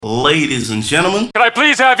Ladies and gentlemen, can I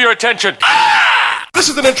please have your attention? This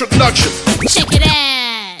is an introduction. Check it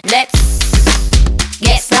out. Let's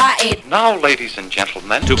get started. Now, ladies and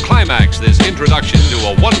gentlemen, To climax this introduction to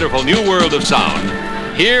a wonderful new world of sound,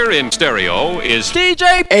 here in stereo is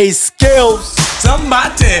DJ A.Skillz.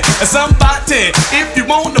 Somebody, if you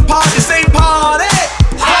want to party, say party.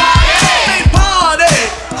 Party! Say party!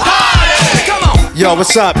 Party! Come on! Yo,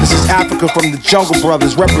 what's up? This is Africa from the Jungle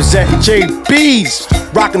Brothers, representing JB's,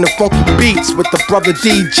 rocking the funky beats with the brother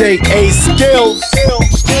DJ A.Skillz.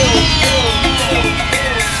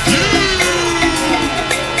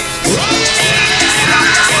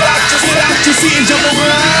 You see and jump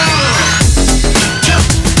around.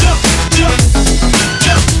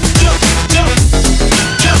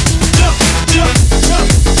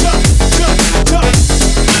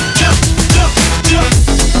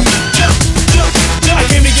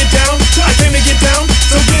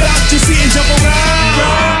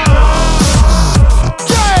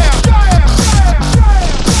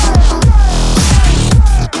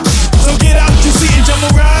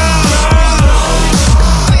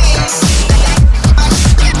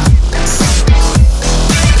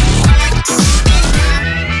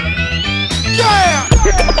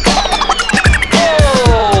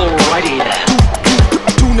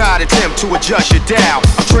 To adjust your dial,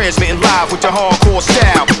 I'm transmitting live with the hardcore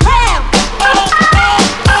style.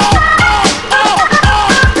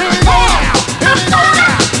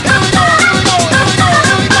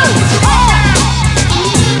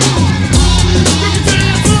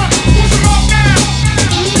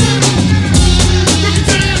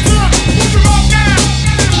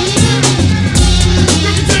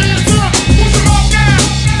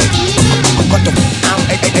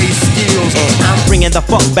 The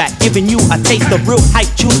fuck back, giving you a taste of real hype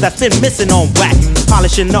juice that's been missing on whack.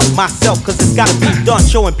 Polishing up myself, cause it's gotta be done,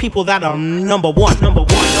 showing people that I'm number one. Drop the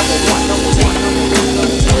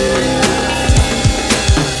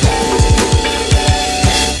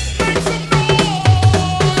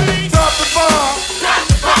bomb.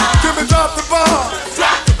 Give me drop the bomb.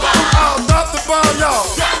 I'll drop the bomb, y'all.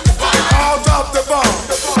 I'll drop the bomb.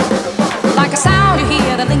 Like a sound you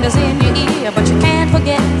hear that lingers in your ear, but you can't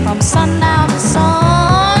forget from sundown to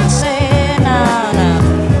sunset. Nah, nah.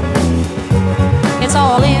 It's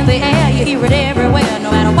all in the air, you hear it everywhere. No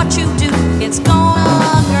matter what you do, it's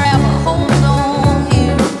gonna grab a hold on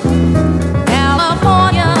you.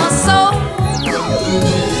 California soul.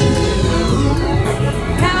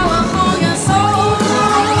 California soul.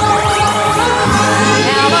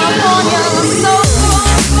 California soul.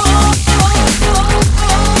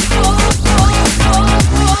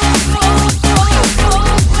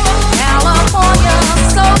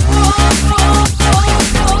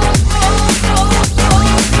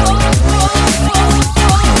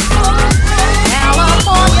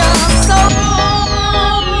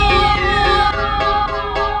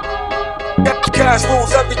 Cash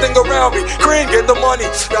rules everything around me. Green, get the money.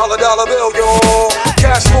 Dollar bill, yo.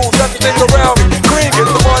 Cash rules everything around me. Green, get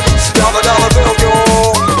the money. Dollar bill, yo.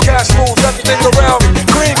 Cash rules everything around me.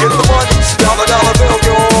 Green, get the money. Dollar bill,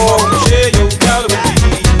 yo. Yeah, yo, gotta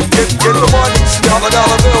believe. Get the money.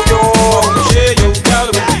 Dollar bill, yo. Yeah, yo,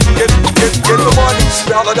 gotta believe. Get the money.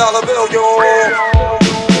 Dollar bill, yo.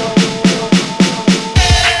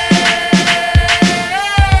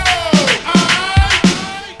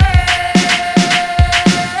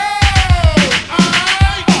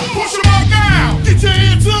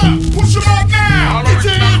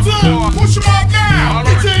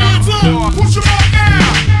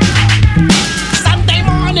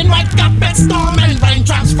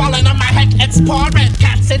 Falling on my head, it's pouring.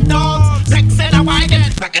 Cats and dogs, bricks in a wagon,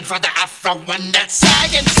 looking for the Afro one that's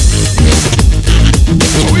sagging.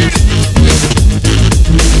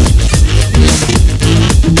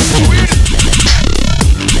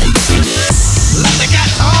 Let the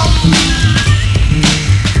get home.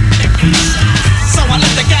 So I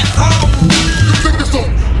let the get home. You think it's so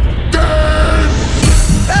damn?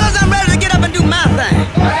 Fellas, I'm ready to get up and do my thing.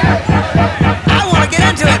 I wanna get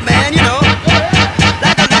into it, man, you know.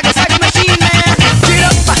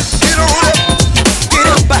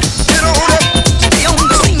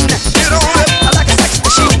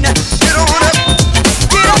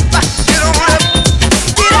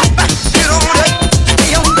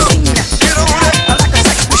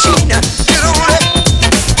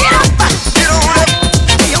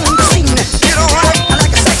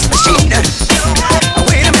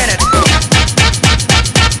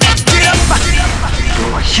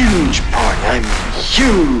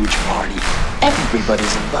 Huge party.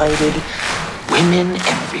 Everybody's invited. We women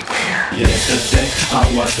everywhere. Yesterday I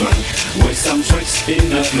was drunk with some tricks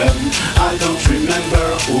in a club. I don't remember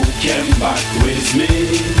who came back with me.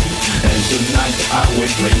 And tonight I will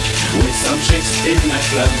drink with some chicks in a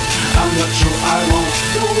club. I'm not sure I want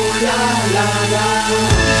to la la la.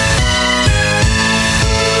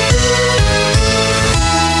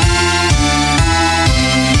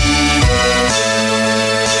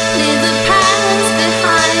 Leave the past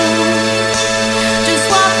behind. Just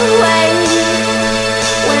walk away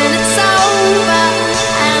when it's over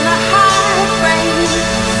and the heart breaks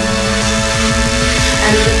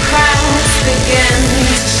and the cracks begin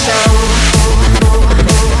to show.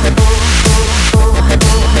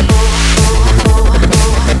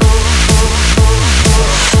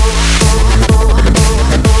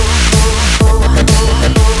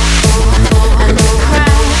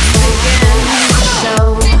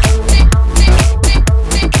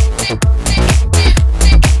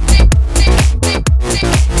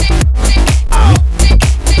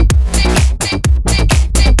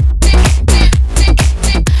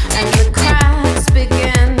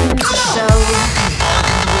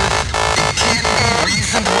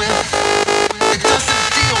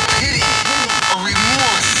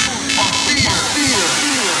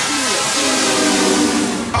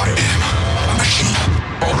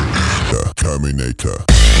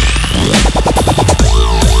 Terminator.